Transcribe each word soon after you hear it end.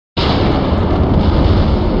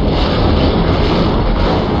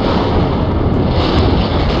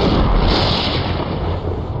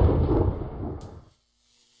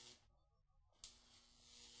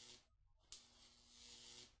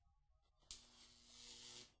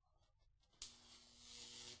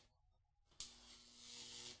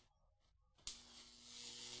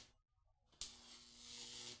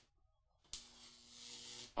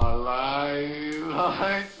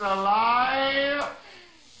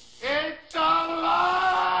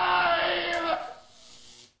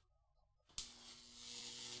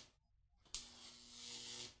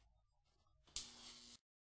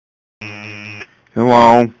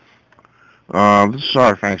Hello, this is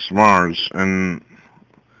Artifacts Mars, and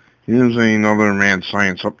here's another Mad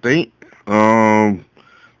Science update.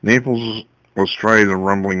 Naples was strike a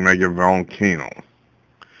rumbling mega volcano.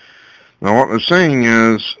 Now, what they're saying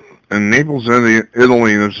is, in Naples,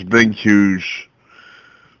 Italy, there's a big, huge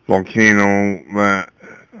volcano that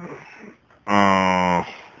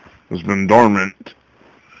has been dormant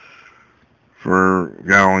for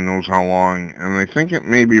God only knows how long, and they think it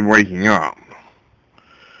may be waking up.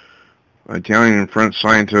 Italian and French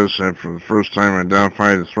scientists have for the first time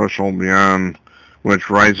identified a threshold beyond which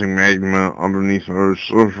rising magma underneath the Earth's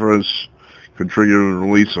surface could trigger the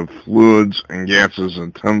release of fluids and gases at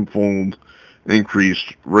a tenfold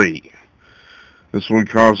increased rate. This would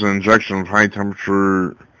cause an injection of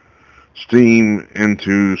high-temperature steam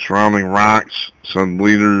into surrounding rocks, said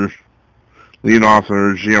lead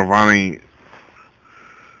author Giovanni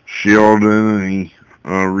Sciordini,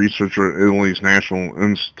 a researcher at Italy's National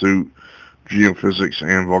Institute of Geophysics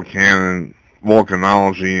and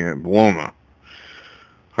Volcanology at Bologna.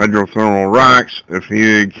 Hydrothermal rocks, if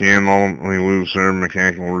heated, can ultimately lose their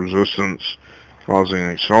mechanical resistance, causing an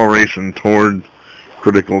acceleration toward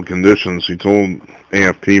critical conditions, he told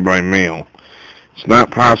AFP by mail. It's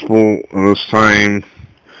not possible at this time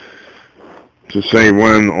to say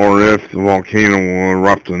when or if the volcano will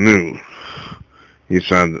erupt anew, he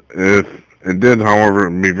said. If it did, however,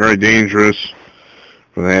 it would be very dangerous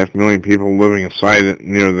for the 500,000 people living inside it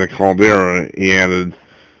near the caldera, he added.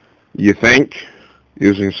 You think?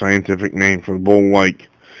 Using a scientific name for the bowl-like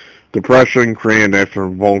depression created after a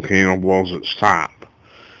volcano blows its top.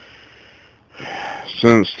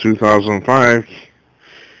 Since 2005,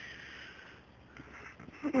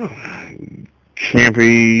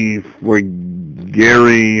 Campi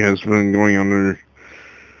Flegrei has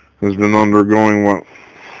been undergoing what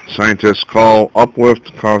scientists call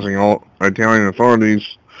uplift, causing all Italian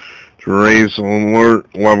authorities to raise the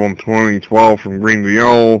alert level in 2012 from green to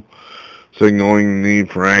yellow, signaling the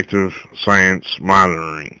need for active science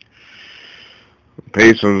monitoring. The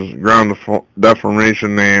pace of ground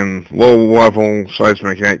deformation and low-level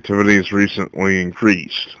seismic activity has recently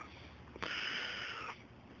increased.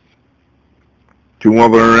 Two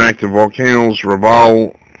other active volcanoes,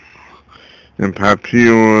 Raval in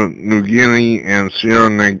Papua New Guinea and Sierra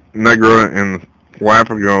Negra in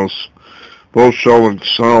Galapagos, both show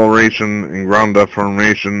acceleration in ground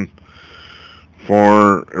deformation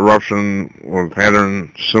for eruption with a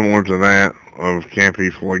pattern similar to that of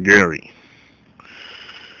Campi Flegrei.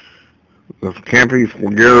 The Campi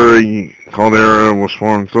Flegrei caldera was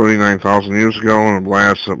formed 39,000 years ago in a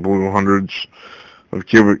blast that blew hundreds of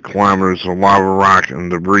cubic kilometers of lava rock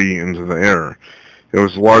and debris into the air. It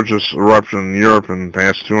was the largest eruption in Europe in the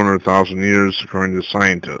past 200,000 years, according to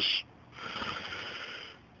scientists.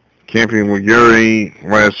 Campi Flegrei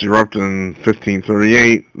last erupted in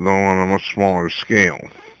 1538, though on a much smaller scale.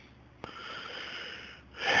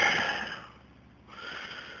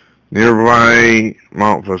 Nearby,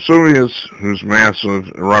 Mount Vesuvius, whose massive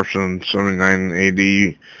eruption in 79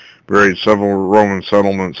 AD buried several Roman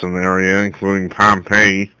settlements in the area, including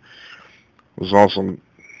Pompeii, is also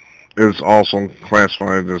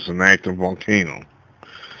classified as an active volcano.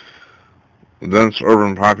 The dense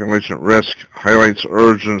urban population at risk highlights the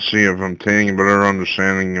urgency of obtaining a better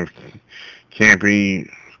understanding of Campi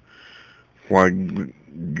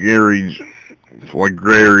Flegrei's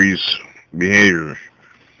behavior.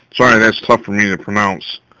 Sorry, that's tough for me to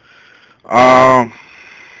pronounce.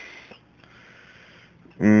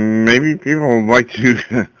 Maybe people would like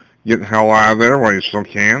to get the hell out of there while you still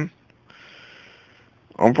can.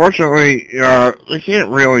 Unfortunately, they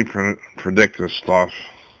can't really predict this stuff.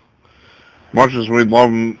 Much as we'd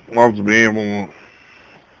love to be able to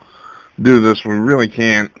do this, we really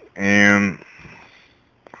can't. And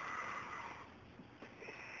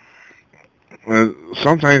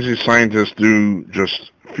sometimes these scientists do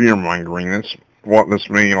just fear-mongering. That's what this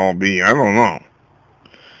may all be. I don't know.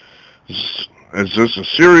 Is this a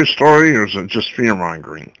serious story, or is it just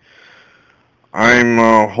fear-mongering? I'm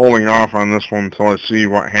holding off on this one until I see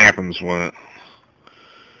what happens with it.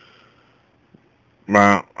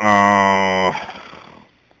 But,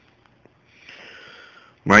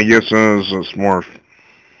 my guess is it's more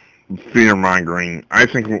fear-mongering. I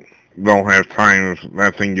think they'll have time if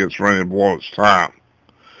that thing gets ready to blow its top.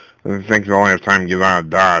 I think they'll have time to get out of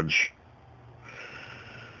Dodge.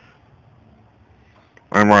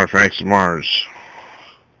 I'm Artifacts of Mars.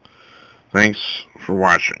 Thanks for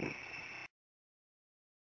watching.